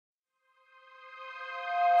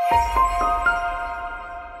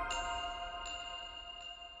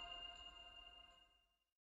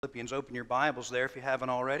Philippians, open your Bibles there if you haven't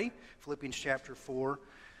already. Philippians chapter 4.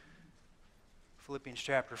 Philippians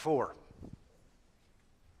chapter 4.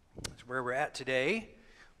 That's where we're at today.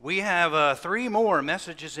 We have 3 more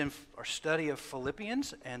messages in our study of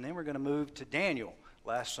Philippians, and then we're going to move to Daniel,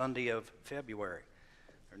 last Sunday of February,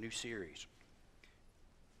 our new series.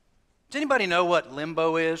 Does anybody know what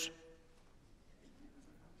limbo is?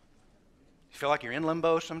 You feel like you're in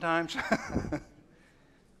limbo sometimes?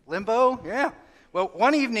 Limbo? Yeah. Well,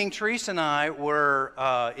 one evening, Teresa and I were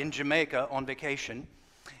in Jamaica on vacation,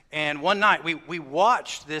 and one night we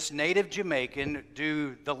watched this native Jamaican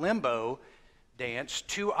do the limbo dance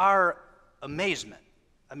to our amazement.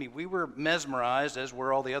 I mean, we were mesmerized, as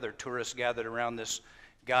were all the other tourists gathered around this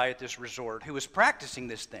guy at this resort who was practicing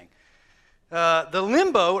this thing. The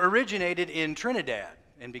limbo originated in Trinidad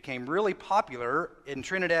and became really popular in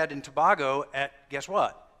Trinidad and Tobago at, guess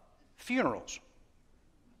what? Funerals.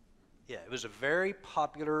 Yeah, it was a very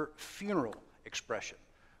popular funeral expression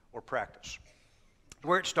or practice.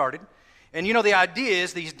 Where it started. And you know, the idea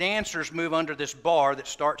is these dancers move under this bar that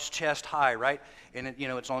starts chest high, right? And it,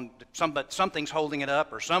 it's on something's holding it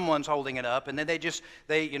up or someone's holding it up, and then they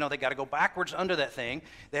got to go backwards under that thing.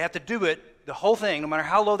 They have to do it, the whole thing, no matter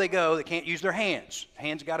how low they go. They can't use their hands.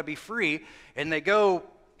 Hands got to be free, and they go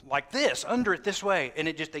like this, under it this way, and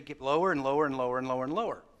they get lower and lower and lower and lower and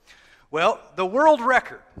lower. Well, the world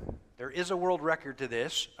record. There is a world record to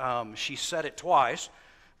this. She set it twice.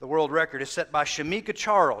 The world record is set by Shamika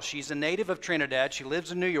Charles. She's a native of Trinidad. She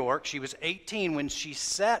lives in New York. She was 18 when she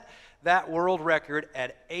set that world record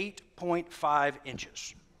at 8.5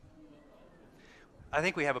 inches. I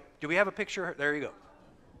think do we have a picture? There you go.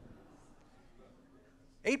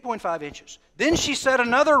 8.5 inches. Then she set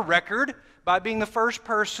another record by being the first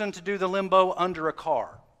person to do the limbo under a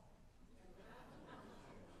car.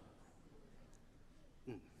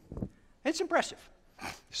 It's impressive, to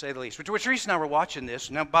say the least. Teresa and I were watching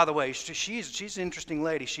this. Now, by the way, she's an interesting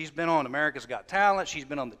lady. She's been on America's Got Talent. She's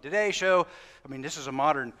been on the Today Show. I mean, this is a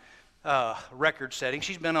modern record setting.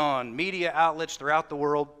 She's been on media outlets throughout the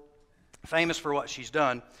world, famous for what she's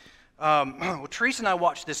done. Well, Teresa and I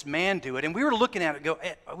watched this man do it, and we were looking at it and go,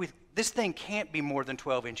 this thing can't be more than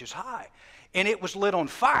 12 inches high. And it was lit on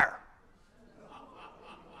fire.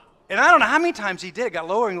 And I don't know how many times he did. It got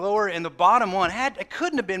lower and lower, and the bottom one it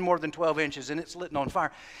couldn't have been more than 12 inches, and it's lit on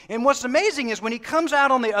fire. And what's amazing is when he comes out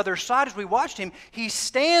on the other side, as we watched him, he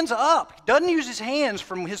stands up. Doesn't use his hands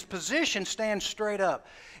from his position, stands straight up.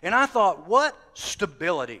 And I thought, what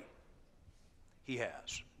stability he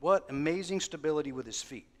has. What amazing stability with his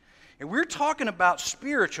feet. And we're talking about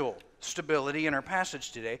spiritual stability in our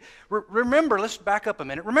passage today. Remember, let's back up a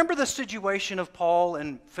minute. Remember the situation of Paul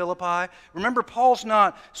and Philippi? Remember, Paul's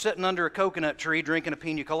not sitting under a coconut tree drinking a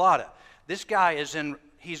pina colada. This guy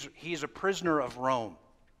he's a prisoner of Rome.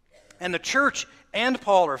 And the church and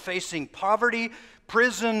Paul are facing poverty,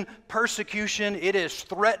 prison, persecution. It is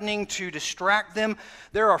threatening to distract them.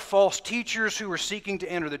 There are false teachers who are seeking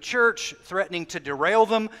to enter the church, threatening to derail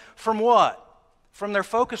them. From what? From their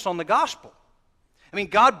focus on the gospel. I mean,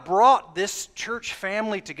 God brought this church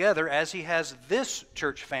family together, as He has this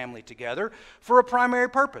church family together, for a primary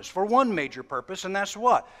purpose, for one major purpose, and that's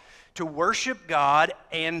what? To worship God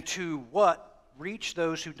and to what? Reach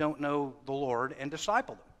those who don't know the Lord and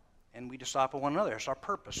disciple them. And we disciple one another. That's our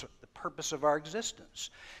purpose, the purpose of our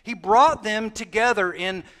existence. He brought them together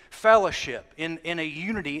in fellowship, in a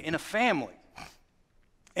unity, in a family.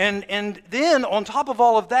 And then, on top of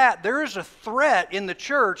all of that, there is a threat in the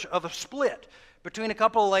church of a split between a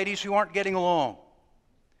couple of ladies who aren't getting along.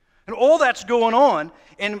 And all that's going on,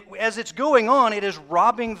 and as it's going on, it is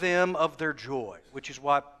robbing them of their joy, which is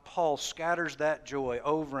why Paul scatters that joy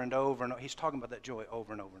over and over, and he's talking about that joy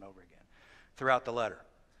over and over and over again throughout the letter.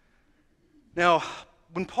 Now,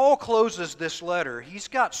 when Paul closes this letter, he's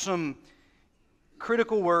got some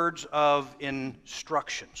critical words of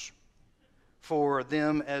instructions for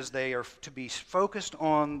them as they are to be focused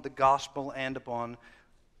on the gospel and upon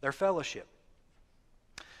their fellowship.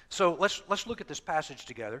 So let's look at this passage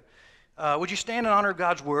together. Would you stand in honor of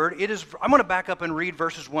God's word? I'm going to back up and read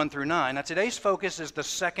verses 1 through 9. Now today's focus is the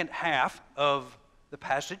second half of the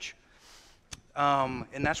passage, and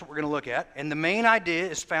that's what we're going to look at. And the main idea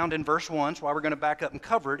is found in verse 1, so while we're going to back up and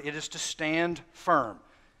cover it, it is to stand firm.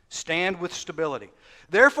 Stand with stability.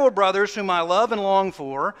 Therefore, brothers, whom I love and long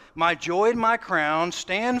for, my joy and my crown,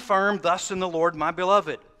 stand firm thus in the Lord, my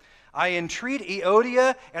beloved. I entreat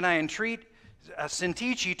Euodia and I entreat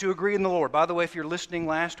Syntyche to agree in the Lord. By the way, if you're listening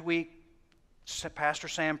last week, Pastor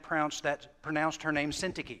Sam pronounced her name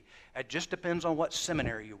Syntyche. It just depends on what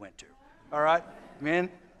seminary you went to. All right? Amen?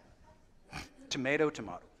 Tomato.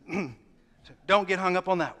 So don't get hung up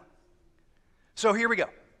on that one. So here we go.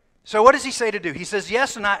 So what does he say to do? He says,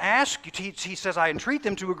 yes, and I ask you, he says, I entreat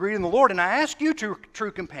them to agree in the Lord, and I ask you,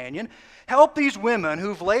 true companion, help these women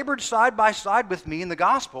who've labored side by side with me in the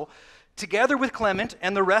gospel, together with Clement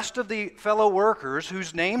and the rest of the fellow workers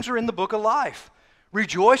whose names are in the book of life.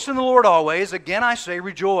 Rejoice in the Lord always. Again, I say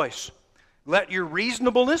rejoice. Let your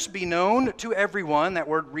reasonableness be known to everyone. That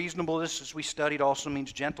word reasonableness, as we studied, also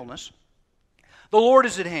means gentleness. The Lord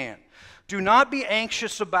is at hand. Do not be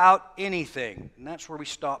anxious about anything. And that's where we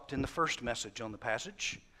stopped in the first message on the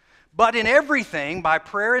passage. But in everything, by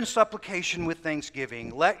prayer and supplication with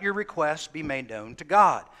thanksgiving, let your requests be made known to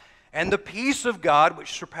God. And the peace of God,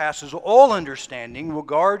 which surpasses all understanding, will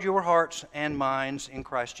guard your hearts and minds in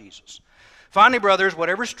Christ Jesus. Finally, brothers,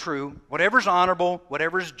 whatever is true, whatever is honorable,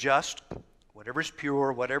 whatever is just, whatever is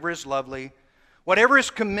pure, whatever is lovely, whatever is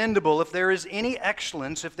commendable, if there is any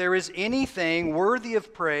excellence, if there is anything worthy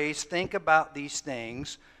of praise, think about these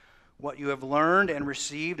things. What you have learned and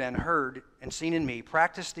received and heard and seen in me,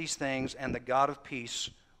 practice these things, and the God of peace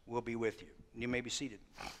will be with you. You may be seated.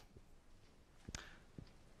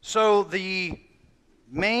 So the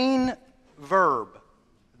main verb,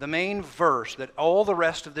 the main verse that all the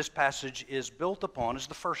rest of this passage is built upon is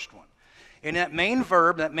the first one. And that main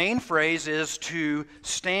verb, that main phrase is to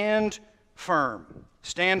stand firm.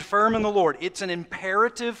 Stand firm in the Lord. It's an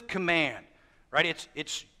imperative command, right?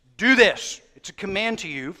 It's do this. It's a command to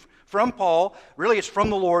you from Paul. Really, it's from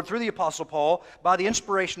the Lord through the Apostle Paul by the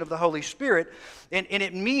inspiration of the Holy Spirit. And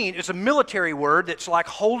it's a military word that's like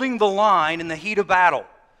holding the line in the heat of battle.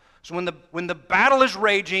 So when the battle is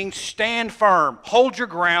raging, stand firm. Hold your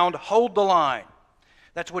ground. Hold the line.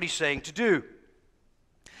 That's what he's saying to do.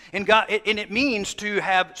 And it means to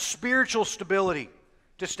have spiritual stability,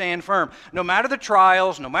 to stand firm. No matter the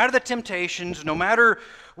trials, no matter the temptations, no matter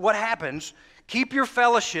what happens, keep your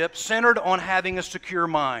fellowship centered on having a secure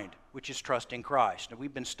mind, which is trusting Christ. Now,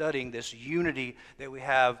 we've been studying this unity that we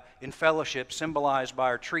have in fellowship, symbolized by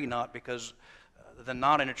our tree knot, because the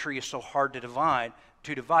knot in a tree is so hard to divide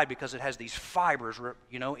because it has these fibers,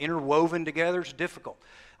 interwoven together. It's difficult.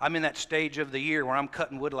 I'm in that stage of the year where I'm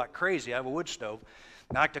cutting wood like crazy. I have a wood stove.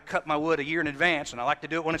 And I like to cut my wood a year in advance, and I like to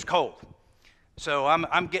do it when it's cold. So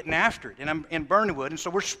I'm getting after it, and I'm in burning wood, and so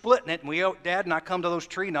we're splitting it, and Dad and I come to those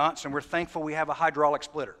tree knots, and we're thankful we have a hydraulic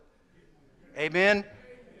splitter. Amen?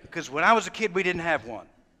 Because when I was a kid, we didn't have one,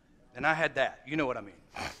 and I had that. You know what I mean.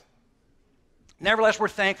 Nevertheless, we're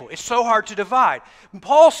thankful. It's so hard to divide. And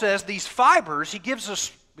Paul says these fibers, he gives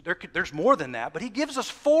us, there's more than that, but he gives us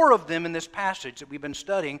 4 of them in this passage that we've been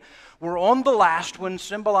studying. We're on the last one,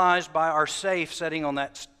 symbolized by our safe setting on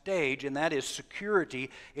that stage, and that is security,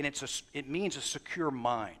 and it means a secure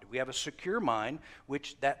mind. We have a secure mind,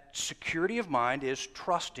 which that security of mind is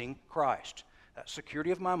trusting Christ. That security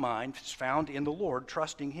of my mind is found in the Lord,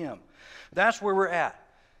 trusting Him. That's where we're at.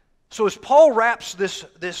 So as Paul wraps this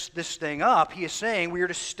thing up, he is saying we are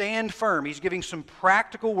to stand firm. He's giving some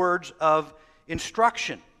practical words of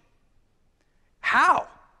instruction. How?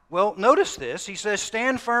 Well, notice this. He says,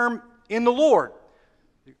 stand firm in the Lord.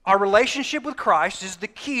 Our relationship with Christ is the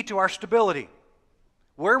key to our stability.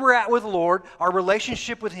 Where we're at with the Lord, our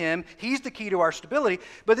relationship with Him, He's the key to our stability.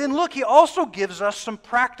 But then look, He also gives us some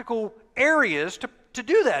practical areas to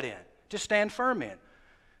do that in, to stand firm in.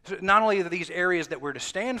 So not only are these areas that we're to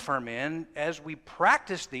stand firm in, as we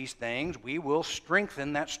practice these things, we will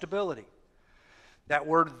strengthen that stability. That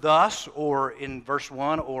word thus, or in verse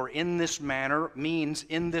 1, or in this manner, means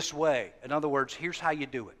in this way. In other words, here's how you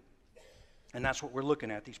do it. And that's what we're looking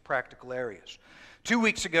at, these practical areas. 2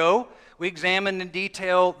 weeks ago, we examined in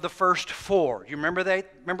detail the first 4. Do you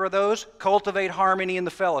remember those? Cultivate harmony in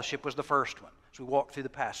the fellowship was the first one, as we walked through the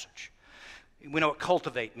passage. We know what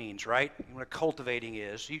cultivate means, right? What cultivating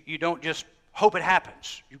is. You don't just hope it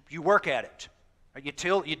happens. You work at it. You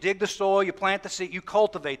till, you dig the soil, you plant the seed, you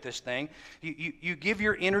cultivate this thing. You give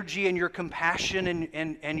your energy and your compassion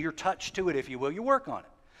and your touch to it, if you will. You work on it.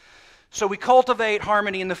 So we cultivate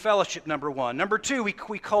harmony in the fellowship, number 1. Number 2,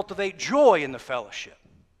 we cultivate joy in the fellowship.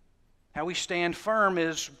 How we stand firm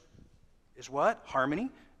is what?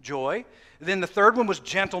 Harmony, joy. Then the third one was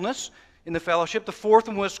gentleness in the fellowship. The fourth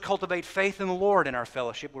one was cultivate faith in the Lord in our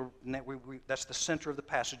fellowship. That's the center of the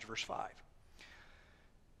passage, verse 5.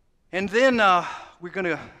 And then we're going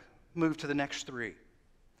to move to the next 3.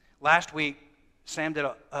 Last week, Sam did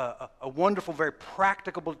a wonderful, very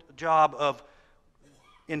practical job of,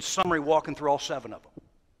 in summary, walking through all 7 of them.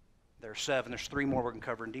 There are 7. There's 3 more we're going to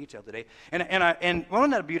cover in detail today. And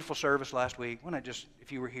wasn't that a beautiful service last week? Wasn't that just,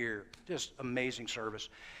 if you were here, just amazing service.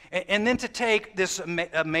 And then to take this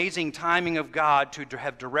amazing timing of God to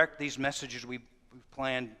have direct these messages we've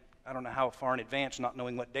planned, I don't know how far in advance, not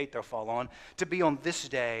knowing what date they'll fall on, to be on this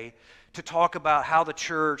day, to talk about how the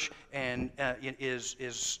church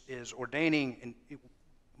is ordaining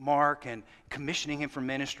Mark and commissioning him for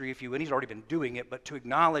ministry, if you will. And he's already been doing it, but to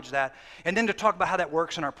acknowledge that. And then to talk about how that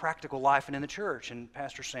works in our practical life and in the church. And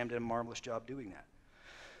Pastor Sam did a marvelous job doing that.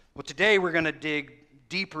 Well, today we're going to dig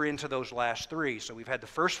deeper into those last 3. So we've had the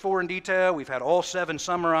first 4 in detail. We've had all 7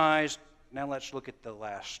 summarized. Now let's look at the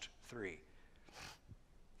last 3.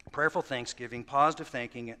 Prayerful thanksgiving, positive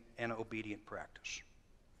thinking, and obedient practice.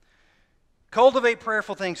 Cultivate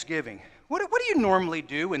prayerful thanksgiving. What do you normally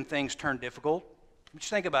do when things turn difficult? Just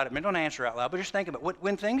think about it. I mean, don't answer out loud, but just think about it.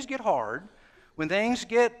 When things get hard, when things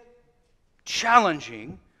get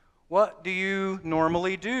challenging, what do you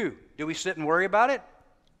normally do? Do we sit and worry about it?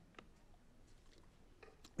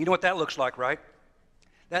 You know what that looks like, right?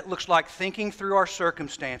 That looks like thinking through our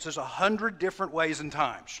circumstances 100 different ways and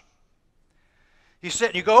times. You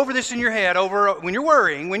sit and you go over this in your head, when you're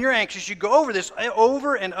worrying, when you're anxious, you go over this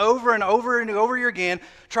over and over and over and over again,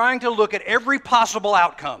 trying to look at every possible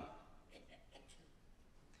outcome.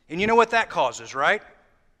 And you know what that causes, right?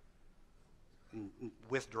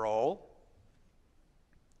 Withdrawal,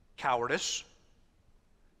 cowardice,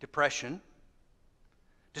 depression,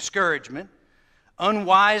 discouragement,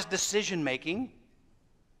 unwise decision-making.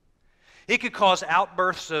 It could cause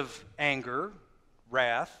outbursts of anger,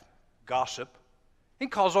 wrath, gossip. It can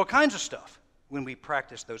cause all kinds of stuff when we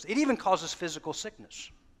practice those. It even causes physical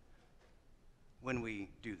sickness when we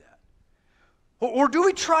do that. Or do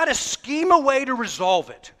we try to scheme a way to resolve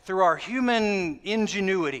it through our human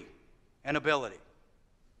ingenuity and ability?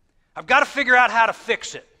 I've got to figure out how to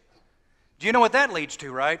fix it. Do you know what that leads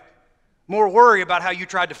to, right? More worry about how you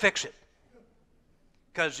tried to fix it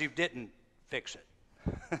because you didn't fix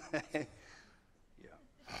it.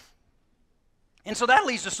 Yeah. And so that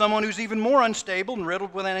leads to someone who's even more unstable and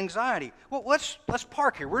riddled with anxiety. Well, let's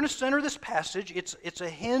park here. We're in the center of this passage. It's a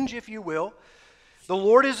hinge, if you will. The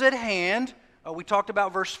Lord is at hand. We talked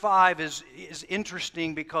about verse 5 is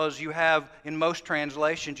interesting because you have, in most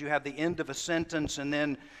translations, you have the end of a sentence and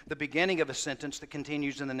then the beginning of a sentence that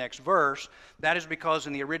continues in the next verse. That is because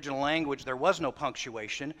in the original language there was no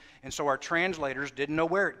punctuation, and so our translators didn't know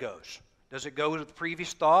where it goes. Does it go with the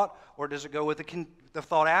previous thought, or does it go with the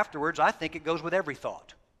thought afterwards? I think it goes with every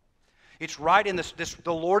thought. It's right in this,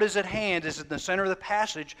 the Lord is at hand, is in the center of the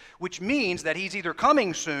passage, which means that He's either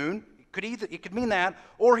coming soon, it could mean that,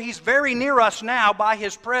 or He's very near us now by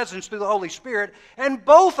His presence through the Holy Spirit, and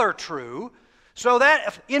both are true, so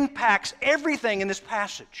that impacts everything in this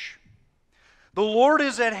passage. The Lord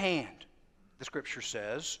is at hand, the Scripture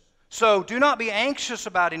says, so do not be anxious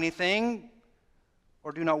about anything,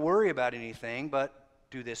 or do not worry about anything, but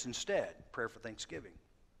do this instead, prayer for thanksgiving.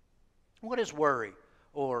 What is worry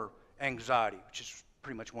or anxiety, which is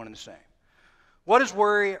pretty much one and the same? What is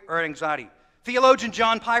worry or anxiety? Theologian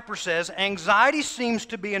John Piper says, anxiety seems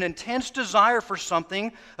to be an intense desire for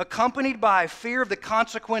something accompanied by a fear of the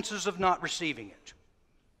consequences of not receiving it.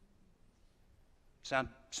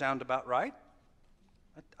 Sound about right?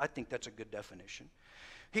 I think that's a good definition.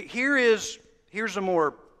 Here's a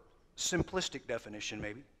more simplistic definition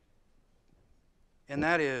maybe. And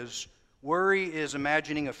that is, worry is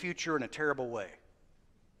imagining a future in a terrible way.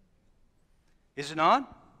 Is it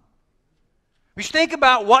not? You think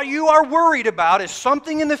about what you are worried about as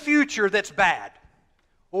something in the future that's bad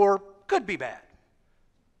or could be bad.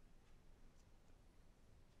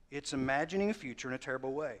 It's imagining a future in a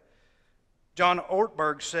terrible way. John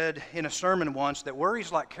Ortberg said in a sermon once that worry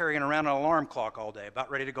is like carrying around an alarm clock all day, about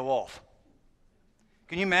ready to go off.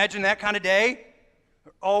 Can you imagine that kind of day?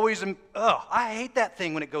 Always, I hate that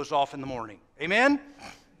thing when it goes off in the morning. Amen?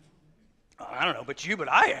 I don't know about you, but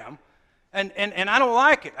I am. And I don't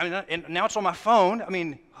like it. I mean, and now it's on my phone. I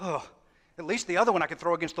mean, at least the other one I could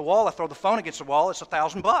throw against the wall. I throw the phone against the wall. It's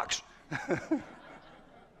 $1,000.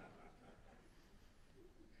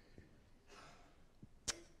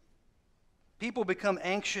 People become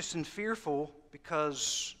anxious and fearful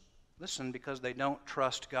because they don't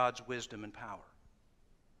trust God's wisdom and power.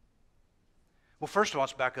 Well, first of all,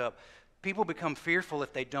 let's back up. People become fearful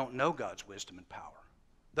if they don't know God's wisdom and power.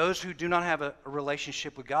 Those who do not have a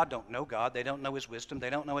relationship with God don't know God. They don't know His wisdom. They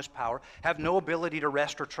don't know His power. Have no ability to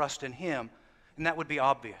rest or trust in Him. And that would be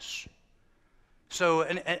obvious. So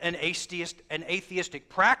an atheistic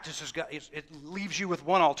practice it leaves you with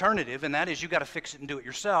one alternative, and that is you've got to fix it and do it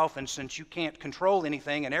yourself. And since you can't control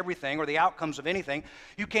anything and everything or the outcomes of anything,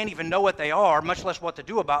 you can't even know what they are, much less what to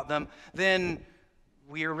do about them, then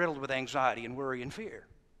we are riddled with anxiety and worry and fear.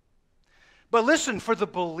 But listen, for the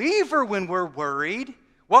believer, when we're worried,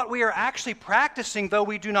 what we are actually practicing, though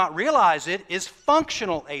we do not realize it, is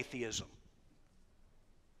functional atheism.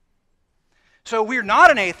 So we're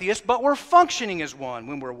not an atheist, but we're functioning as one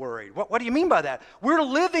when we're worried. What do you mean by that? We're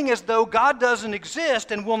living as though God doesn't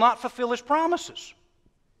exist and will not fulfill His promises.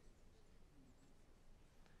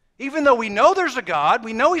 Even though we know there's a God,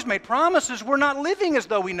 we know He's made promises, we're not living as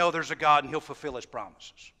though we know there's a God and He'll fulfill His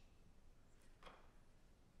promises.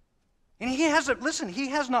 And He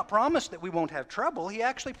has not promised that we won't have trouble. He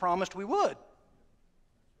actually promised we would.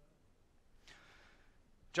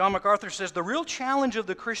 John MacArthur says, the real challenge of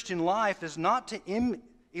the Christian life is not to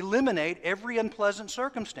eliminate every unpleasant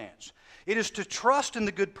circumstance. It is to trust in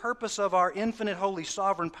the good purpose of our infinite, holy,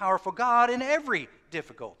 sovereign, powerful God in every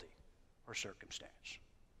difficulty or circumstance.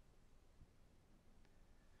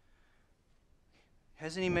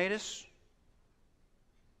 Hasn't He made us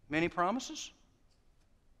many promises?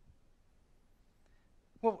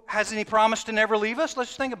 Well, hasn't He promised to never leave us?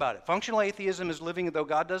 Let's think about it. Functional atheism is living as though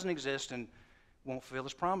God doesn't exist and won't fulfill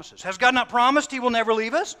His promises. Has God not promised He will never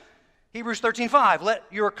leave us? Hebrews 13:5, let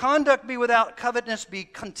your conduct be without covetousness, be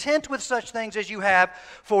content with such things as you have,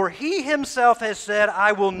 for He Himself has said,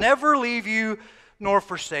 I will never leave you nor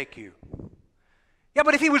forsake you. Yeah,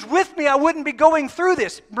 but if He was with me, I wouldn't be going through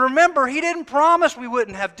this. Remember, He didn't promise we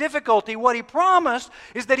wouldn't have difficulty. What He promised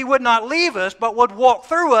is that He would not leave us, but would walk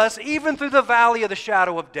through us, even through the valley of the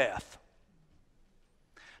shadow of death.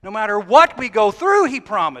 No matter what we go through, He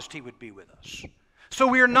promised He would be with us. So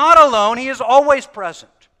we are not alone. He is always present.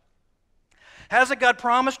 Hasn't God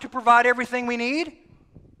promised to provide everything we need?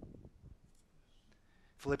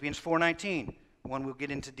 Philippians 4:19, one we'll get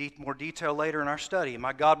into more detail later in our study.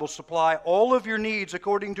 My God will supply all of your needs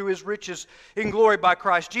according to His riches in glory by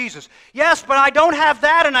Christ Jesus. Yes, but I don't have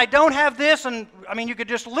that and I don't have this. And you could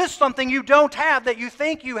just list something you don't have that you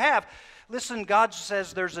think you have. Listen, God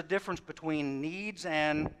says there's a difference between needs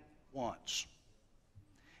and wants.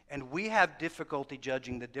 And we have difficulty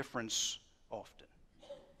judging the difference often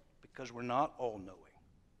because we're not all-knowing.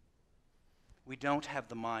 We don't have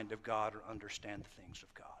the mind of God or understand the things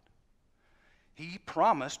of God. He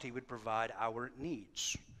promised He would provide our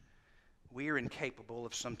needs. We are incapable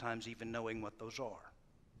of sometimes even knowing what those are.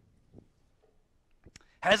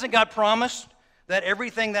 Hasn't God promised that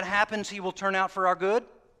everything that happens He will turn out for our good?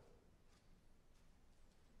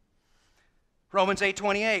 Romans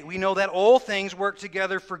 8:28, we know that all things work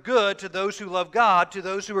together for good to those who love God, to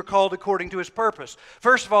those who are called according to His purpose.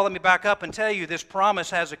 First of all, let me back up and tell you this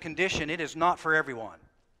promise has a condition. It is not for everyone.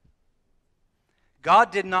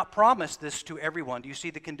 God did not promise this to everyone. Do you see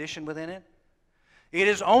the condition within it? It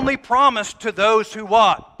is only promised to those who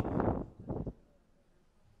what?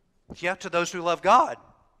 Yeah, to those who love God.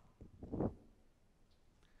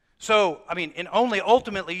 So, and only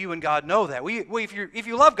ultimately you and God know that. If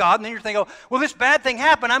you love God, and then you're thinking, well, this bad thing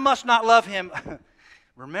happened, I must not love Him.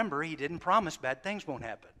 Remember, He didn't promise bad things won't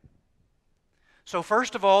happen. So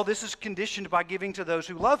first of all, this is conditioned by giving to those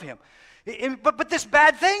who love Him. But this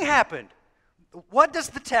bad thing happened. What does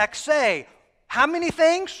the text say? How many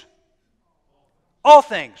things? All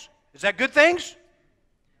things. Is that good things?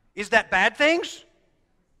 Is that bad things?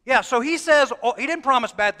 Yeah, so He says, He didn't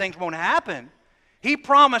promise bad things won't happen. He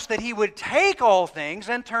promised that He would take all things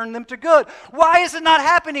and turn them to good. Why is it not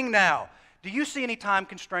happening now? Do you see any time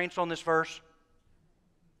constraints on this verse?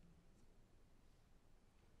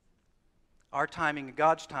 Our timing and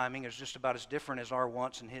God's timing is just about as different as our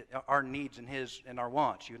wants and our needs and His and our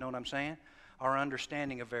wants. You know what I'm saying? Our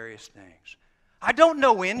understanding of various things. I don't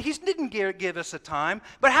know when. He didn't give us a time.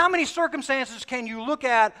 But how many circumstances can you look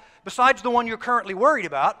at besides the one you're currently worried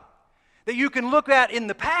about that you can look at in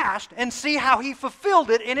the past and see how He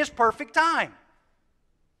fulfilled it in His perfect time?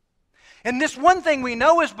 And this one thing we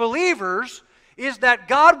know as believers is that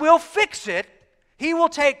God will fix it. He will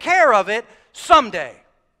take care of it someday.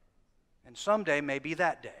 And someday may be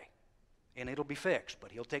that day. And it'll be fixed,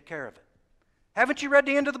 but He'll take care of it. Haven't you read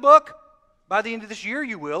the end of the book? By the end of this year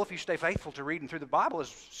you will, if you stay faithful to reading through the Bible,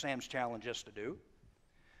 as Sam's challenged us to do.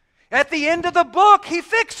 At the end of the book, He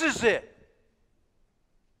fixes it.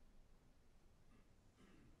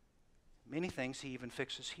 Many things He even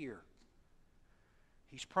fixes here.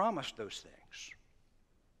 He's promised those things.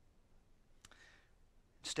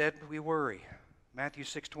 Instead, we worry. Matthew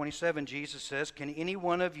 6:27, Jesus says, can any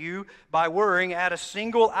one of you, by worrying, add a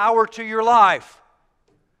single hour to your life?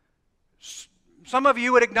 Some of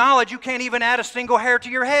you would acknowledge you can't even add a single hair to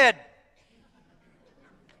your head,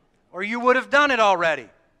 or you would have done it already.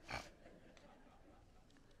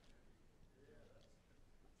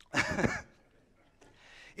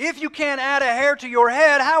 If you can't add a hair to your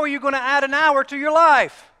head, how are you going to add an hour to your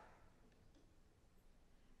life?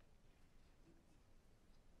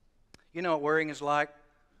 You know what worrying is like?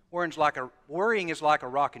 Worrying is like a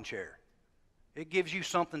rocking chair. It gives you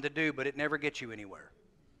something to do, but it never gets you anywhere.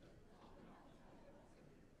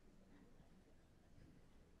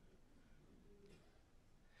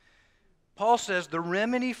 Paul says the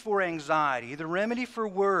remedy for anxiety, the remedy for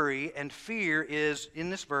worry and fear is, in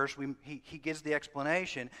this verse, he gives the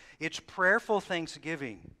explanation, it's prayerful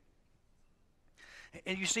thanksgiving.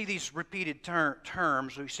 And you see these repeated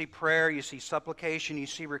terms. You see prayer, you see supplication, you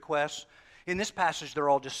see requests. In this passage, they're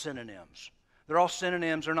all just synonyms. They're all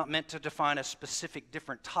synonyms. They're not meant to define a specific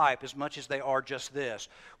different type as much as they are just this.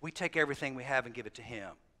 We take everything we have and give it to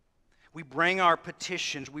Him. We bring our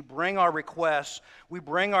petitions, we bring our requests, we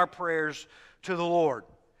bring our prayers to the Lord.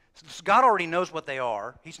 God already knows what they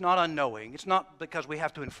are. He's not unknowing. It's not because we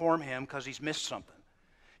have to inform Him because He's missed something.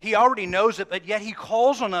 He already knows it, but yet He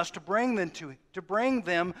calls on us to bring them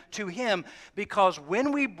to Him, because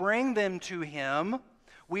when we bring them to Him,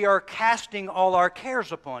 we are casting all our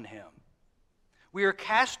cares upon Him. We are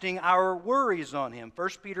casting our worries on Him. 1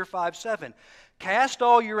 Peter 5:7. Cast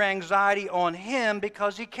all your anxiety on Him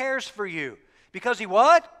because He cares for you. Because He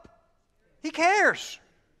what? He cares.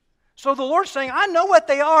 So the Lord's saying, I know what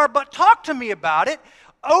they are, but talk to me about it.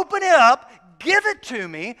 Open it up. Give it to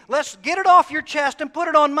me. Let's get it off your chest and put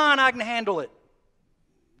it on mine. I can handle it.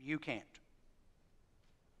 You can't.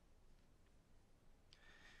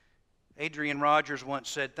 Adrian Rogers once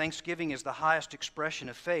said, Thanksgiving is the highest expression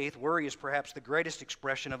of faith. Worry is perhaps the greatest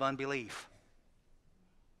expression of unbelief.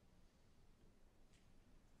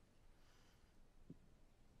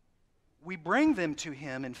 We bring them to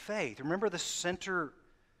Him in faith. Remember the center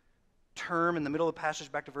term in the middle of the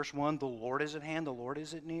passage back to verse 1, the Lord is at hand, the Lord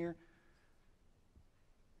is near.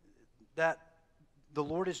 That the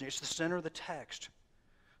Lord is near. It's the center of the text.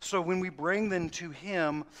 So when we bring them to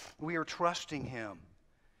Him, we are trusting Him.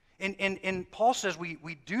 And Paul says we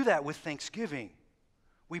do that with thanksgiving.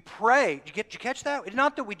 We pray. Did you catch that? It's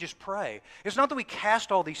not that we just pray. It's not that we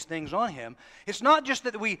cast all these things on Him. It's not just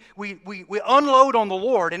that we unload on the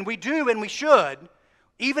Lord, and we do and we should,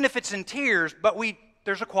 even if it's in tears, but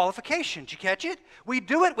there's a qualification. Did you catch it? We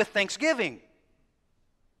do it with thanksgiving.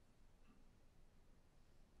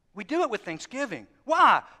 We do it with thanksgiving.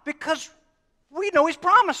 Why? Because we know His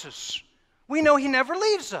promises. We know He never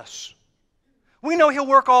leaves us. We know He'll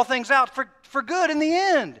work all things out for good in the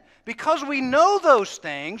end. Because we know those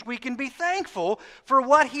things, we can be thankful for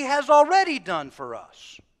what He has already done for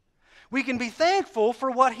us. We can be thankful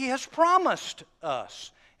for what He has promised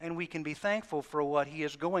us. And we can be thankful for what He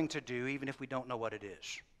is going to do, even if we don't know what it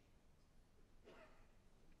is.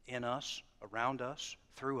 In us, around us,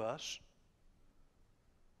 through us.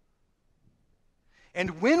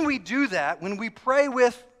 And when we do that, when we pray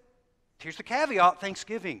with, here's the caveat,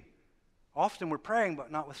 thanksgiving. Often we're praying,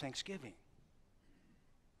 but not with thanksgiving.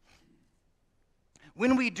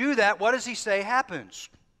 When we do that, what does He say happens?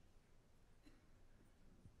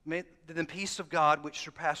 May the peace of God, which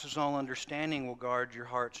surpasses all understanding, will guard your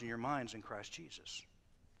hearts and your minds in Christ Jesus.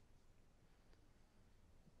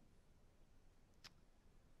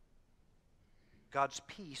 God's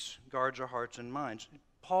peace guards our hearts and minds.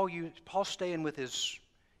 Paul's staying with his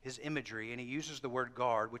imagery, and he uses the word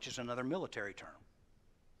guard, which is another military term.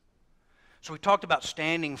 So we talked about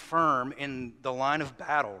standing firm in the line of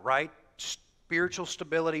battle, right? Spiritual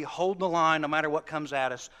stability, hold the line no matter what comes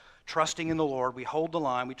at us, trusting in the Lord. We hold the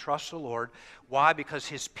line, we trust the Lord. Why? Because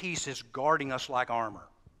His peace is guarding us like armor.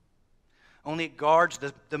 Only it guards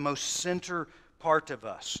the most center part of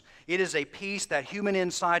us. It is a peace that human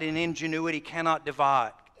insight and ingenuity cannot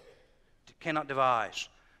devise.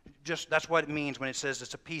 Just that's what it means when it says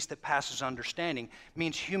it's a peace that passes understanding. It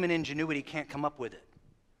means human ingenuity can't come up with it.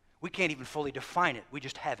 We can't even fully define it. We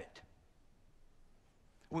just have it.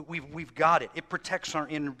 We've got it. It protects our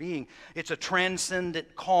inner being. It's a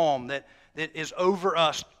transcendent calm that is over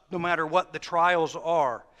us no matter what the trials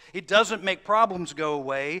are. It doesn't make problems go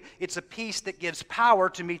away. It's a peace that gives power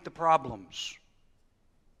to meet the problems.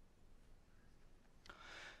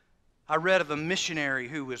 I read of a missionary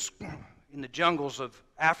who was in the jungles of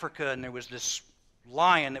Africa, and there was this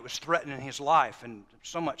lion that was threatening his life, and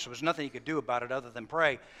so much there was nothing he could do about it other than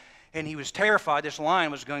pray. And he was terrified this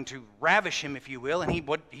lion was going to ravish him, if you will, and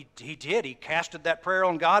he did. He casted that prayer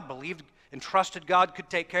on God, believed and trusted God could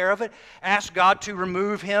take care of it, asked God to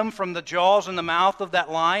remove him from the jaws and the mouth of that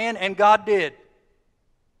lion, and God did.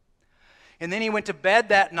 And then he went to bed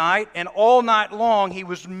that night, and all night long he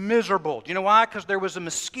was miserable. Do you know why? Because there was a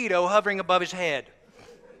mosquito hovering above his head.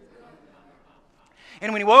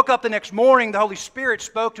 And when he woke up the next morning, the Holy Spirit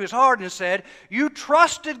spoke to his heart and said, you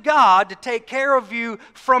trusted God to take care of you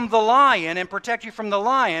from the lion and protect you from the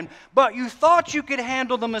lion, but you thought you could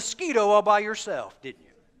handle the mosquito all by yourself, didn't you?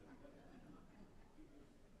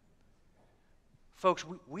 Folks,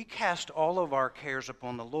 we cast all of our cares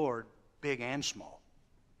upon the Lord, big and small.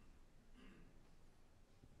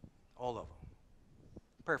 All of them.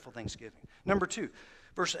 Prayerful thanksgiving. Number 2,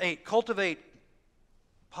 verse 8, cultivate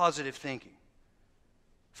positive thinking.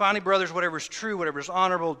 Finally, brothers, whatever is true, whatever is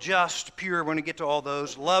honorable, just, pure, we're going to get to all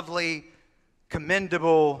those, lovely,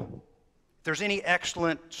 commendable, if there's any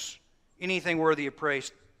excellence, anything worthy of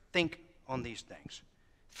praise, think on these things.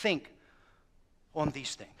 Think on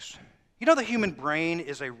these things. You know, the human brain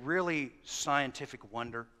is a really scientific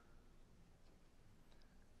wonder.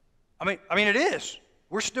 I mean, it is.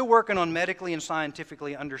 We're still working on medically and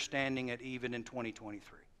scientifically understanding it even in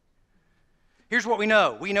 2023. Here's what we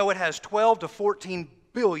know. We know it has 12 to 14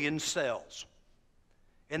 billion cells.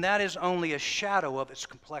 And that is only a shadow of its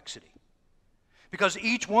complexity. Because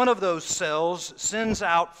each one of those cells sends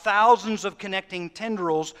out thousands of connecting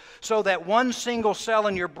tendrils so that one single cell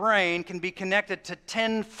in your brain can be connected to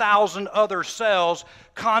 10,000 other cells,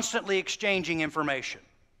 constantly exchanging information.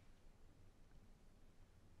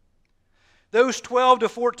 Those 12 to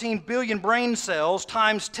 14 billion brain cells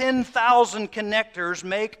times 10,000 connectors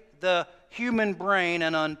make the human brain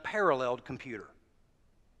an unparalleled computer.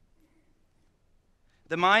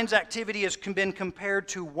 The mind's activity has been compared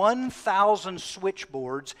to 1,000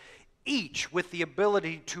 switchboards, each with the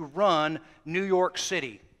ability to run New York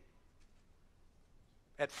City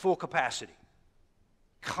at full capacity,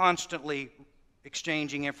 constantly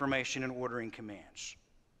exchanging information and ordering commands.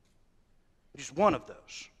 Just one of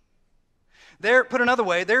those. Put another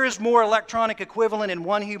way, there is more electronic equivalent in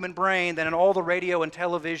one human brain than in all the radio and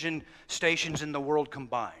television stations in the world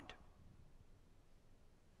combined.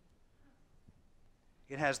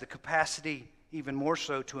 It has the capacity, even more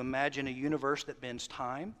so, to imagine a universe that bends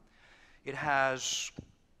time. It has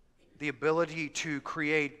the ability to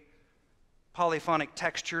create polyphonic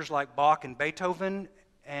textures like Bach and Beethoven,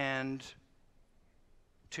 and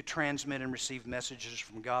to transmit and receive messages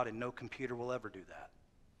from God, and no computer will ever do that.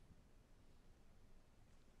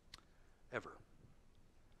 Ever.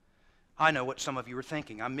 I know what some of you are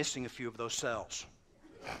thinking. I'm missing a few of those cells.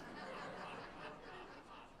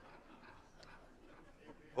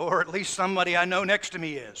 Or at least somebody I know next to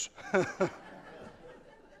me is. Or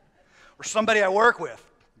somebody I work with.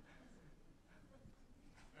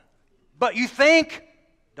 But you think,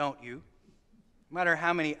 don't you? No matter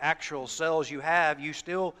how many actual cells you have, you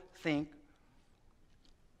still think.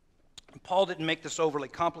 And Paul didn't make this overly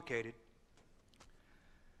complicated.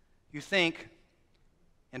 You think,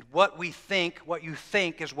 and what you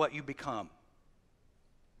think is what you become.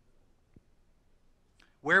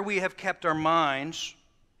 Where we have kept our minds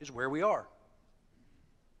is where we are.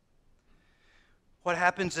 What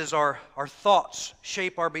happens is our thoughts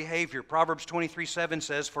shape our behavior. Proverbs 23:7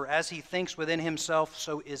 says, "For as he thinks within himself,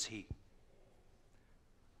 so is he."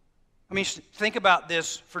 I mean, think about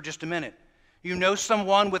this for just a minute. You know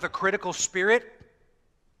someone with a critical spirit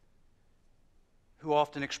who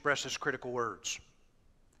often expresses critical words.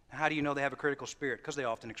 How do you know they have a critical spirit? Because they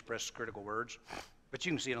often express critical words. But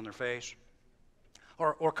you can see it on their face.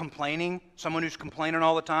 Or complaining, someone who's complaining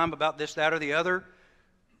all the time about this, that, or the other.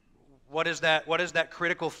 What is that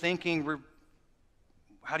critical thinking?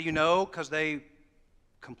 How do you know? Because they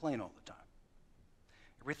complain all the time.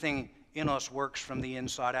 Everything in us works from the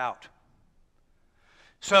inside out.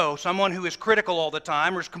 So, someone who is critical all the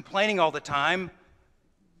time or is complaining all the time,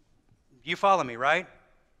 you follow me, right?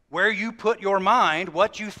 Where you put your mind,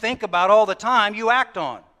 what you think about all the time, you act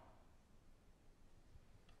on.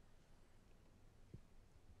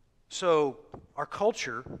 So, our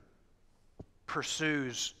culture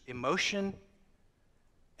pursues emotion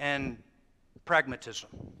and pragmatism.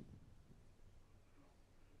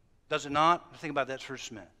 Does it not? Think about that for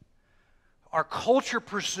just a minute. Our culture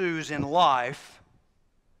pursues in life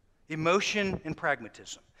emotion and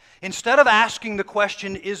pragmatism. Instead of asking the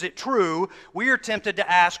question, is it true, we are tempted to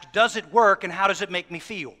ask, does it work and how does it make me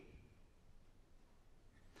feel?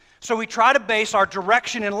 So we try to base our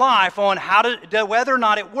direction in life on whether or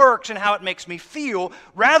not it works and how it makes me feel,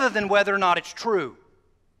 rather than whether or not it's true.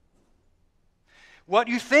 What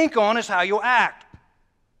you think on is how you'll act.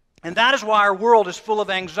 And that is why our world is full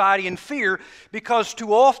of anxiety and fear, because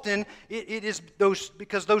too often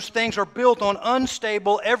because those things are built on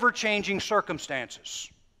unstable, ever-changing circumstances.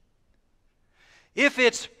 If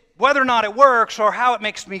it's whether or not it works or how it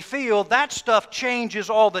makes me feel, that stuff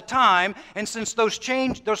changes all the time. And since those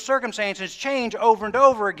circumstances change over and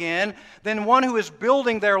over again, then one who is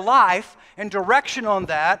building their life and direction on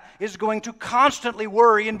that is going to constantly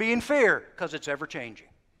worry and be in fear because it's ever changing.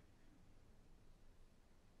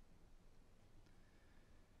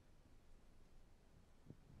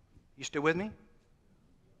 You still with me?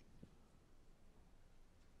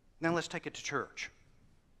 Now let's take it to church.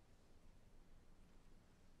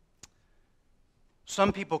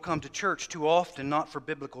 Some people come to church too often not for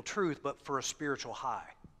biblical truth, but for a spiritual high.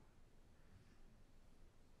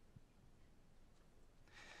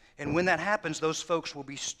 And when that happens, those folks will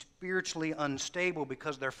be spiritually unstable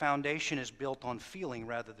because their foundation is built on feeling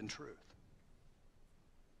rather than truth.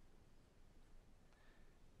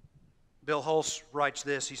 Bill Hulse writes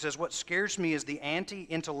this. He says, "What scares me is the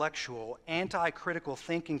anti-intellectual, anti-critical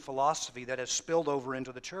thinking philosophy that has spilled over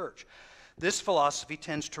into the church. This philosophy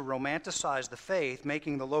tends to romanticize the faith,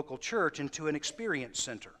 making the local church into an experience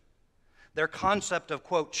center. Their concept of,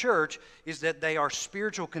 quote, church is that they are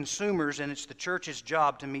spiritual consumers and it's the church's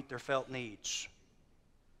job to meet their felt needs."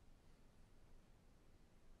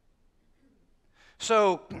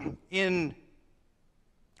 So, in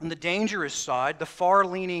the dangerous side, the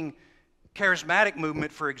far-leaning charismatic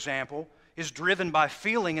movement, for example, is driven by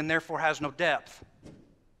feeling and therefore has no depth.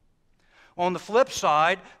 On the flip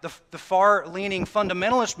side, the far-leaning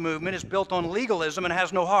fundamentalist movement is built on legalism and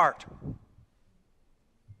has no heart.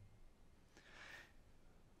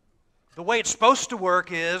 The way it's supposed to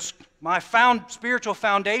work is my spiritual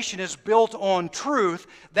foundation is built on truth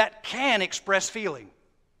that can express feeling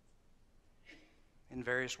in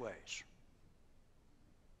various ways.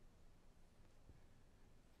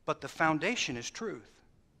 But the foundation is truth.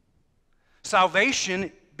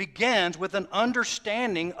 Salvation begins with an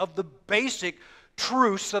understanding of the basic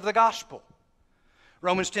truths of the gospel.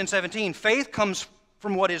 Romans 10:17, faith comes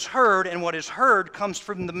from what is heard, and what is heard comes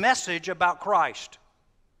from the message about Christ.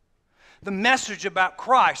 The message about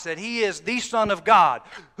Christ, that He is the Son of God,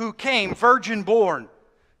 who came virgin born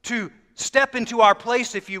to step into our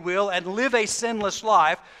place, if you will, and live a sinless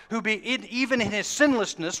life, who even in His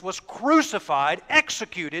sinlessness was crucified,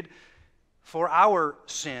 executed for our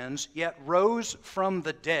sins, yet rose from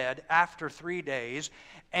the dead after 3 days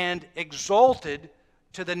and exalted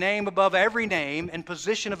to the name above every name and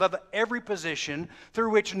position above every position, through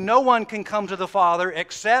which no one can come to the Father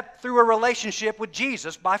except through a relationship with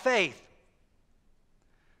Jesus by faith.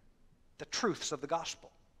 The truths of the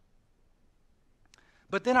gospel.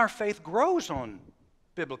 But then our faith grows on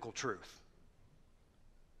biblical truth.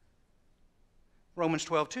 Romans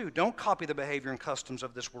 12:2, don't copy the behavior and customs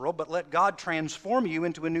of this world, but let God transform you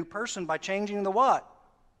into a new person by changing the what?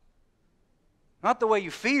 Not the way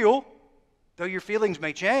you feel, though your feelings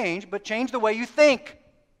may change, but change the way you think.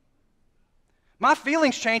 My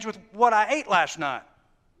feelings change with what I ate last night.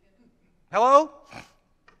 Hello?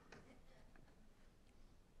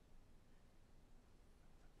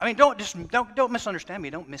 I mean, don't misunderstand me.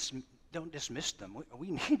 Don't dismiss them.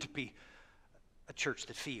 We need to be a church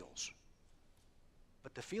that feels.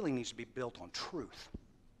 But the feeling needs to be built on truth.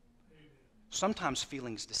 Sometimes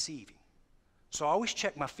feeling's deceiving. So I always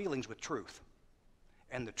check my feelings with truth.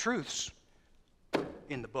 And the truth's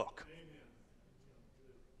in the book.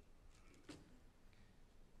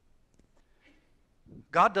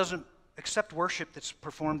 God doesn't accept worship that's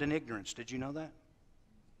performed in ignorance. Did you know that?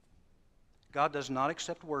 God does not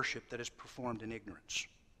accept worship that is performed in ignorance.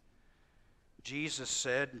 Jesus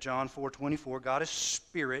said in John 4:24, God is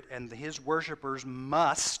spirit, and His worshipers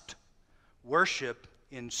must worship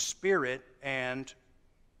in spirit and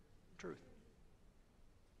truth.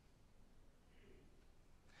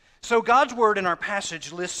 So God's Word in our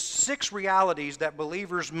passage lists 6 realities that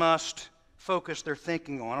believers must focus their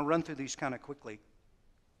thinking on. I'll run through these kind of quickly.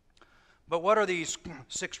 But what are these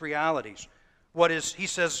 6 realities? He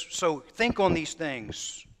says, so think on these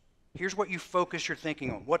things. Here's what you focus your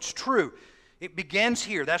thinking on. What's true? It begins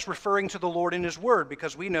here. That's referring to the Lord in His Word,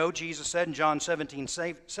 because we know Jesus said in John 17,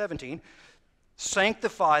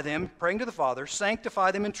 sanctify them, praying to the Father,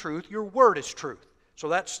 sanctify them in truth. Your Word is truth. So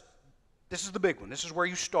this is the big one. This is where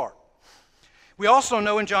you start. We also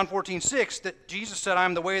know in John 14:6 that Jesus said, I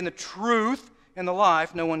am the way and the truth and the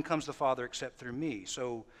life. No one comes to the Father except through me.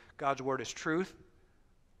 So God's Word is truth.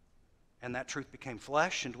 And that truth became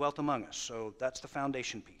flesh and dwelt among us. So that's the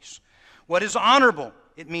foundation piece. What is honorable?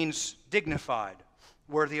 It means dignified,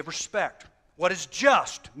 worthy of respect. What is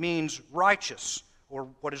just means righteous, or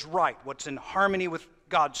what is right, what's in harmony with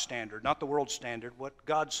God's standard, not the world's standard. What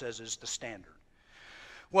God says is the standard.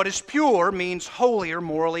 What is pure means holy or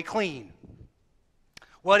morally clean.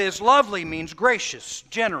 What is lovely means gracious,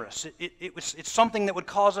 generous. It's something that would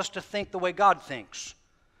cause us to think the way God thinks.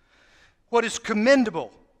 What is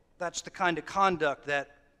commendable? That's the kind of conduct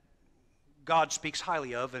that God speaks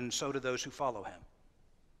highly of, and so do those who follow him.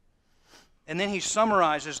 And then he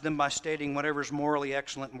summarizes them by stating whatever is morally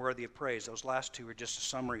excellent and worthy of praise. Those last two are just a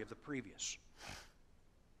summary of the previous.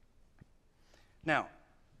 Now,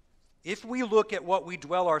 if we look at what we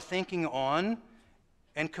dwell our thinking on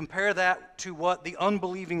and compare that to what the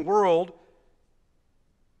unbelieving world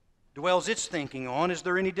dwells its thinking on, is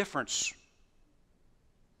there any difference?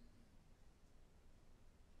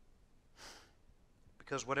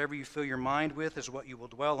 Because whatever you fill your mind with is what you will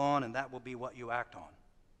dwell on, and that will be what you act on.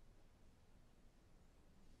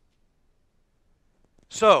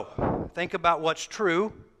 So, think about what's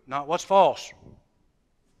true, not what's false.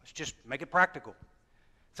 Let's just make it practical.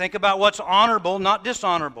 Think about what's honorable, not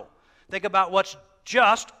dishonorable. Think about what's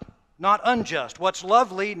just, not unjust. What's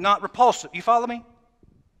lovely, not repulsive. You follow me?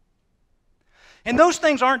 And those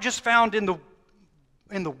things aren't just found in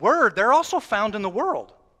the Word, they're also found in the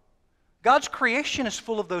world. God's creation is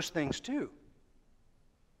full of those things too.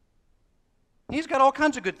 He's got all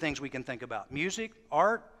kinds of good things we can think about. Music,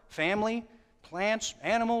 art, family, plants,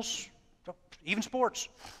 animals, even sports.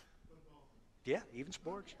 Yeah, even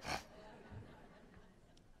sports.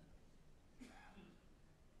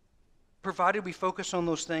 Provided we focus on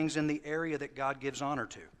those things in the area that God gives honor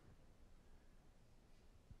to.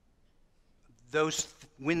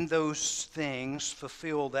 When those things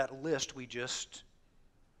fulfill that list we just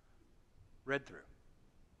read through.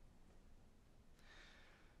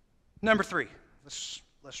 Number 3. Let's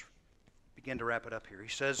begin to wrap it up here. He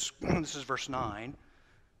says, this is verse 9,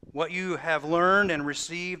 what you have learned and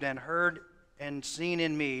received and heard and seen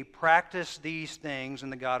in me, practice these things,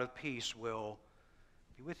 and the God of peace will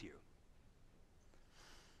be with you.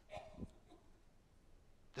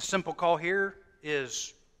 The simple call here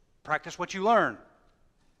is practice what you learn.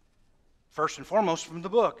 First and foremost from the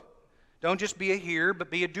book. Don't just be a hearer,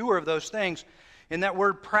 but be a doer of those things. And that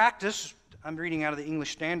word practice, I'm reading out of the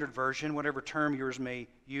English Standard Version, whatever term yours may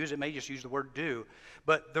use. It may just use the word do.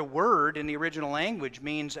 But the word in the original language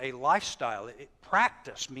means a lifestyle.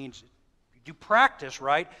 Practice means, you do practice,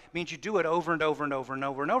 right? It means you do it over and over and over and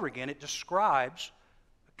over and over again. It describes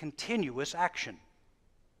a continuous action.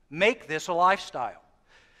 Make this a lifestyle.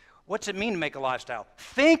 What's it mean to make a lifestyle?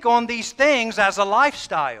 Think on these things as a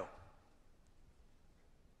lifestyle.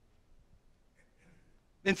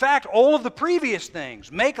 In fact, all of the previous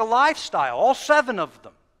things, make a lifestyle, all 7 of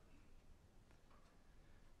them.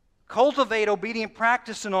 Cultivate obedient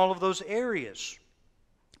practice in all of those areas.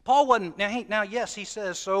 Paul wasn't, now yes, he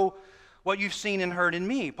says, so what you've seen and heard in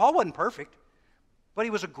me. Paul wasn't perfect, but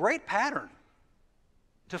he was a great pattern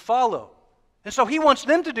to follow. And so he wants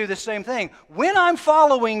them to do the same thing. When I'm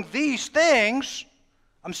following these things,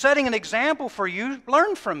 I'm setting an example for you,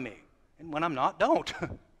 learn from me. And when I'm not, don't.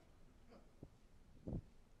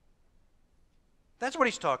 That's what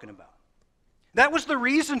he's talking about. That was the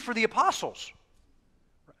reason for the apostles.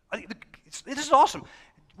 This is awesome.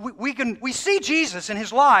 We see Jesus in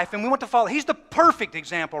his life and we want to follow. He's the perfect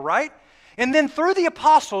example, right? And then through the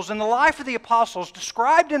apostles and the life of the apostles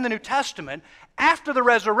described in the New Testament, after the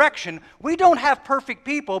resurrection, we don't have perfect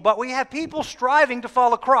people, but we have people striving to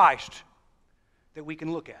follow Christ that we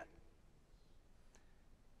can look at.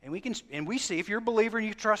 And we see, if you're a believer and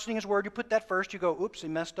you're trusting his word, you put that first, you go, oops, he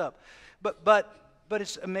messed up. But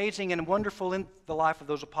it's amazing and wonderful in the life of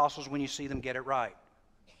those apostles when you see them get it right.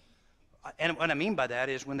 And what I mean by that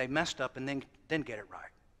is when they messed up and then get it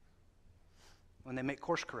right. When they make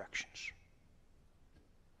course corrections.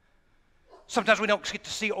 Sometimes we don't get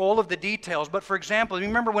to see all of the details, but for example, you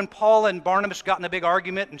remember when Paul and Barnabas got in a big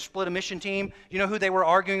argument and split a mission team? You know who they were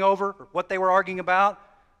arguing over, or what they were arguing about?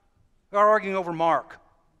 They were arguing over Mark,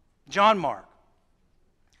 John Mark.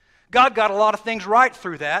 God got a lot of things right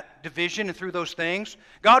through that division and through those things.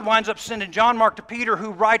 God winds up sending John Mark to Peter,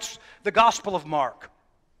 who writes the Gospel of Mark,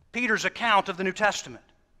 Peter's account of the New Testament.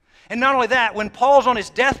 And not only that, when Paul's on his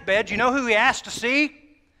deathbed, you know who he asked to see?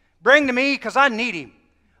 Bring to me, because I need him.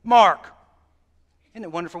 Mark. Isn't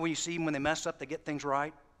it wonderful when you see them when they mess up, they get things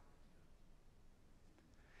right?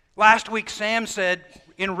 Last week, Sam said,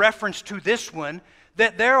 in reference to this one,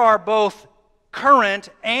 that there are both current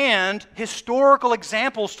and historical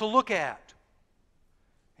examples to look at.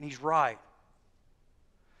 And he's right.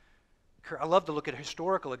 I love to look at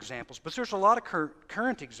historical examples, but there's a lot of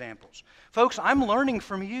current examples. Folks, I'm learning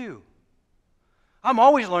from you. I'm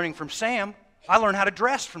always learning from Sam. I learn how to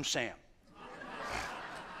dress from Sam.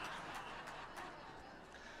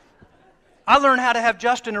 I learned how to have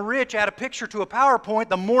Justin or Rich add a picture to a PowerPoint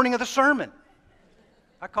the morning of the sermon.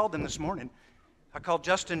 I called them this morning. I called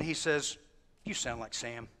Justin. He says, "You sound like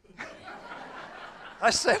Sam." I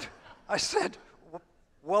said,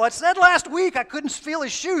 "Well, I said last week I couldn't feel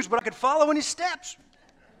his shoes, but I could follow in his steps."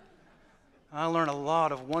 I learned a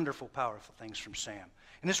lot of wonderful, powerful things from Sam.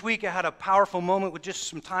 And this week I had a powerful moment with just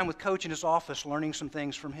some time with Coach in his office, learning some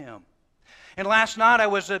things from him. And last night I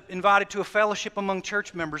was invited to a fellowship among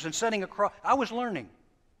church members, and I was learning.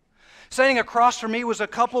 Sitting across from me was a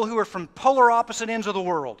couple who were from polar opposite ends of the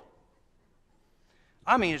world.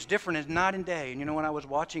 I mean, it's different as night and day. And you know, when I was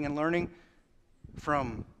watching and learning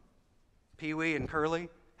from Pee-wee and Curly,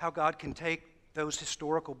 how God can take those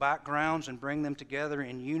historical backgrounds and bring them together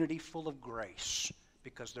in unity full of grace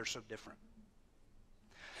because they're so different.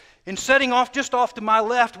 And setting off, just off to my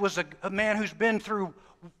left, was a man who's been through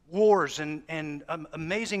wars and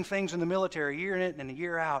amazing things in the military, a year in it and a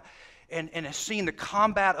year out, and has seen the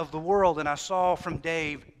combat of the world. And I saw from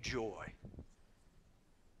Dave joy.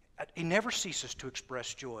 He never ceases to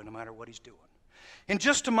express joy no matter what he's doing. And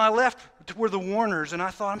just to my left were the Warners, and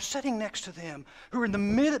I thought, I'm sitting next to them who are in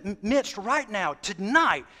the midst right now,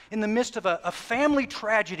 tonight, in the midst of a family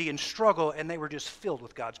tragedy and struggle, and they were just filled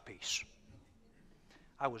with God's peace.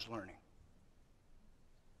 I was learning.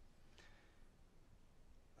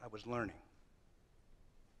 I was learning.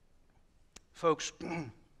 Folks,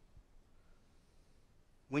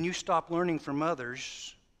 when you stop learning from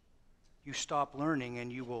others, you stop learning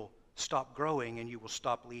and you will stop growing and you will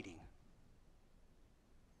stop leading.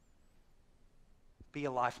 Be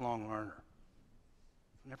a lifelong learner.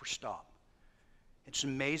 Never stop. It's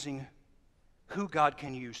amazing who God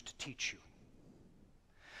can use to teach you.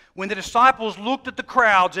 When the disciples looked at the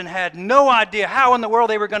crowds and had no idea how in the world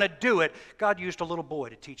they were going to do it, God used a little boy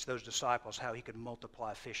to teach those disciples how he could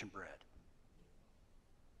multiply fish and bread.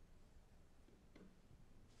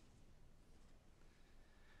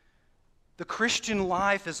 The Christian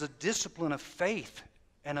life is a discipline of faith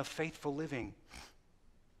and of faithful living.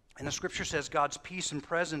 And the Scripture says God's peace and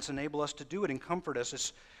presence enable us to do it and comfort us.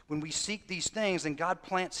 It's when we seek these things, then God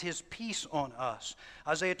plants His peace on us.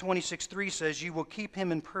 Isaiah 26:3 says, "You will keep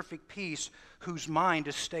him in perfect peace whose mind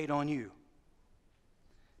is stayed on you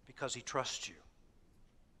because he trusts you."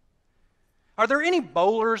 Are there any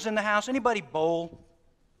bowlers in the house? Anybody bowl?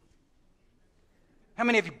 How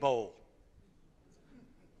many of you bowl?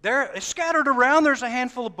 They're scattered around. There's a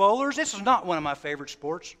handful of bowlers. This is not one of my favorite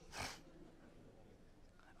sports.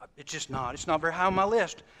 It's just not. It's not very high on my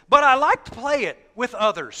list. But I like to play it with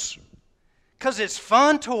others because it's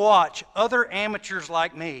fun to watch other amateurs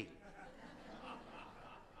like me.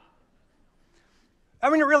 I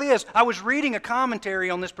mean, it really is. I was reading a commentary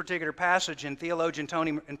on this particular passage, and theologian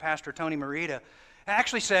Tony and Pastor Tony Merida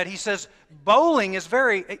actually said, he says, bowling is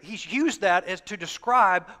he's used that as to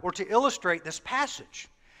describe or to illustrate this passage.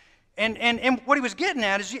 And what he was getting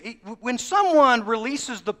at is when someone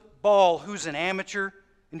releases the ball who's an amateur,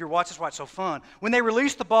 and you're watching, that's why it's so fun. When they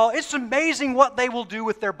release the ball, it's amazing what they will do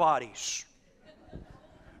with their bodies.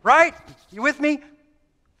 Right? You with me?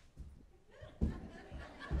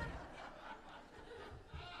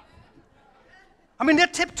 I mean, they'll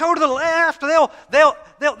tiptoe to the left.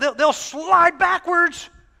 They'll slide backwards.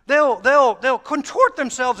 They'll contort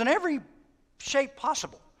themselves in every shape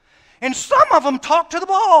possible. And some of them talk to the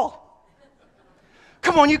ball.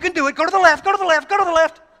 Come on, you can do it. Go to the left. Go to the left. Go to the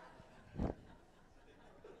left.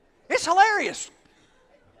 It's hilarious.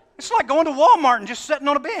 It's like going to Walmart and just sitting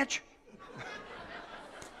on a bench.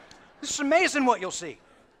 It's amazing what you'll see.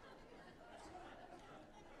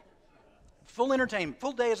 Full entertainment.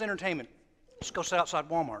 Full day is entertainment. Just go sit outside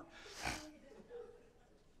Walmart.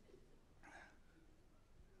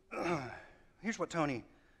 Here's what Tony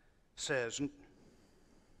says.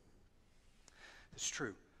 It's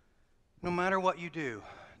true. No matter what you do,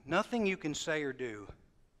 nothing you can say or do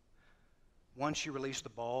once you release the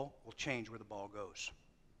ball will change where the ball goes.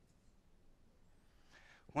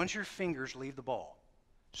 Once your fingers leave the ball,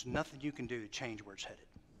 there's nothing you can do to change where it's headed.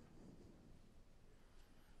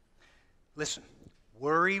 Listen,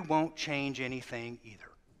 worry won't change anything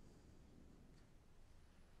either.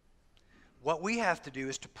 What we have to do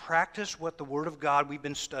is to practice what the Word of God we've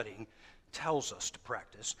been studying tells us to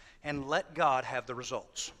practice and let God have the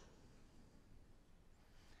results.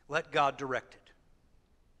 Let God direct it.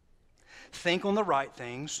 Think on the right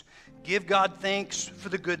things. Give God thanks for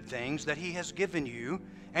the good things that He has given you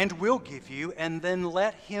and will give you, and then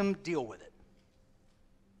let Him deal with it.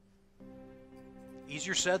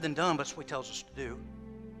 Easier said than done, but that's what He tells us to do.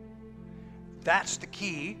 That's the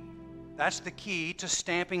key. That's the key to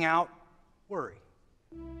stamping out worry.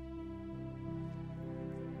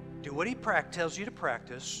 Do what He tells you to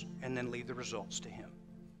practice, and then leave the results to Him.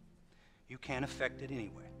 you can't affect it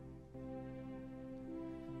anyway.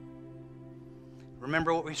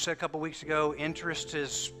 Remember what we said a couple weeks ago? Interest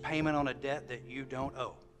is payment on a debt that you don't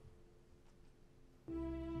owe.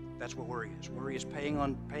 That's what worry is. Worry is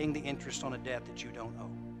paying the interest on a debt that you don't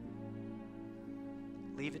owe.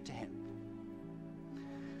 Leave it to Him.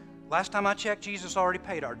 Last time I checked, Jesus already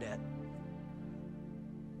paid our debt.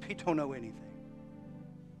 We don't owe anything.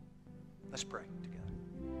 Let's pray together.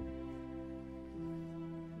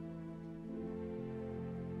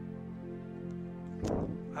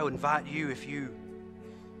 I would invite you, if you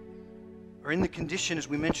are in the condition, as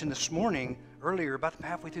we mentioned this morning, earlier, about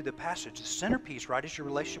halfway through the passage, the centerpiece, right, is your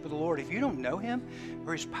relationship with the Lord. If you don't know Him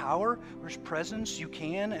or His power or His presence, you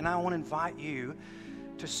can, and I want to invite you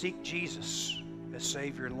to seek Jesus as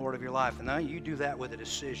Savior and Lord of your life. And now you do that with a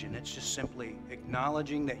decision. It's just simply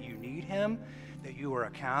acknowledging that you need Him, that you are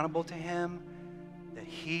accountable to Him, that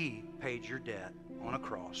He paid your debt on a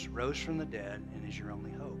cross, rose from the dead, and is your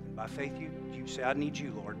only hope. And by faith, you say, I need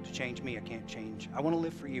you, Lord, to change me. I can't change. I want to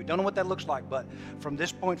live for you. Don't know what that looks like, but from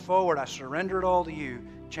this point forward, I surrender it all to you.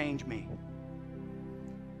 Change me.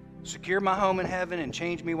 Secure my home in heaven and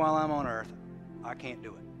change me while I'm on earth. I can't do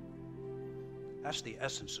it. That's the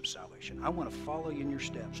essence of salvation. I want to follow you in your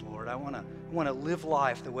steps, Lord. I want to live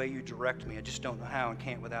life the way you direct me. I just don't know how and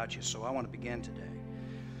can't without you, so I want to begin today.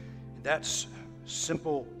 And that's a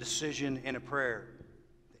simple decision in a prayer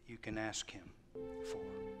that you can ask Him for.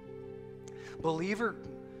 Believer,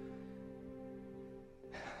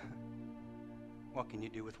 what can you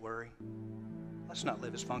do with worry? Let's not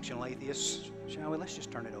live as functional atheists, shall we? Let's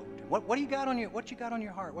just turn it over to Him. What do you got on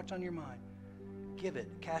your heart? What's on your mind? Give it,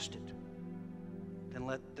 cast it. Then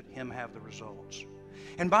let Him have the results.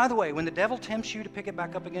 And by the way, when the devil tempts you to pick it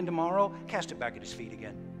back up again tomorrow, cast it back at his feet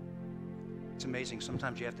again. It's amazing.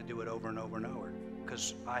 Sometimes you have to do it over and over and over,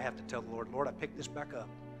 because I have to tell the Lord, Lord, I picked this back up,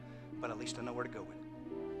 but at least I know where to go with it.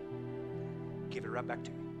 Give it right back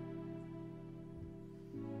to me.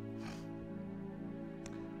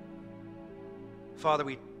 Father,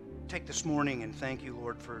 we take this morning and thank you,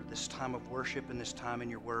 Lord, for this time of worship and this time in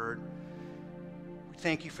your word. We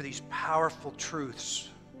thank you for these powerful truths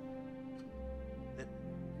that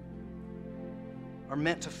are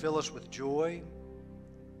meant to fill us with joy,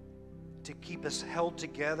 to keep us held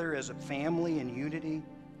together as a family in unity,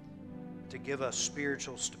 to give us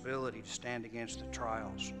spiritual stability to stand against the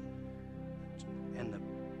trials and the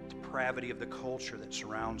depravity of the culture that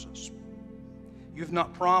surrounds us. You've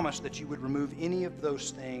not promised that you would remove any of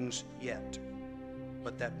those things yet,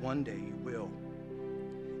 but that one day you will.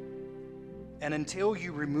 And until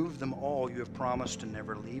you remove them all, you have promised to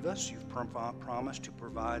never leave us. You've promised to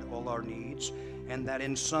provide all our needs, and that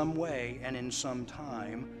in some way and in some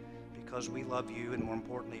time, because we love you, and more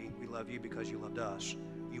importantly, we love you because you loved us,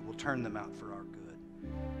 you will turn them out for our good.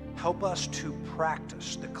 Help us to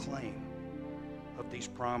practice the claim of these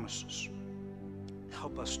promises.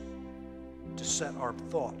 Help us to set our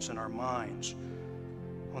thoughts and our minds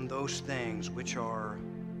on those things which are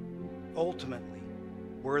ultimately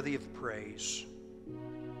worthy of praise,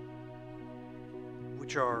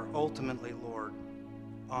 which are ultimately, Lord,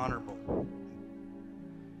 honorable.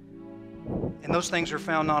 And those things are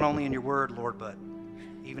found not only in your word, Lord, but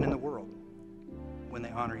even in the world. When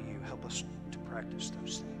they honor you, help us to practice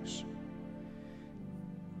those things.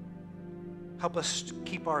 Help us to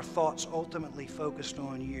keep our thoughts ultimately focused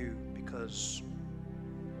on you, because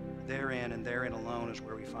therein and therein alone is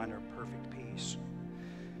where we find our perfect peace.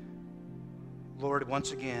 Lord,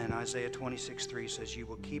 once again, Isaiah 26:3 says, you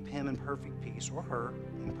will keep him in perfect peace, or her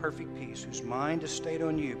in perfect peace, whose mind is stayed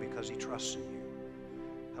on you because he trusts in you.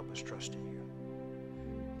 Help us trust in you.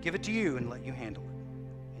 Give it to you and let you handle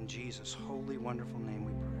it. In Jesus' holy, wonderful name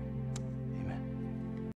we pray.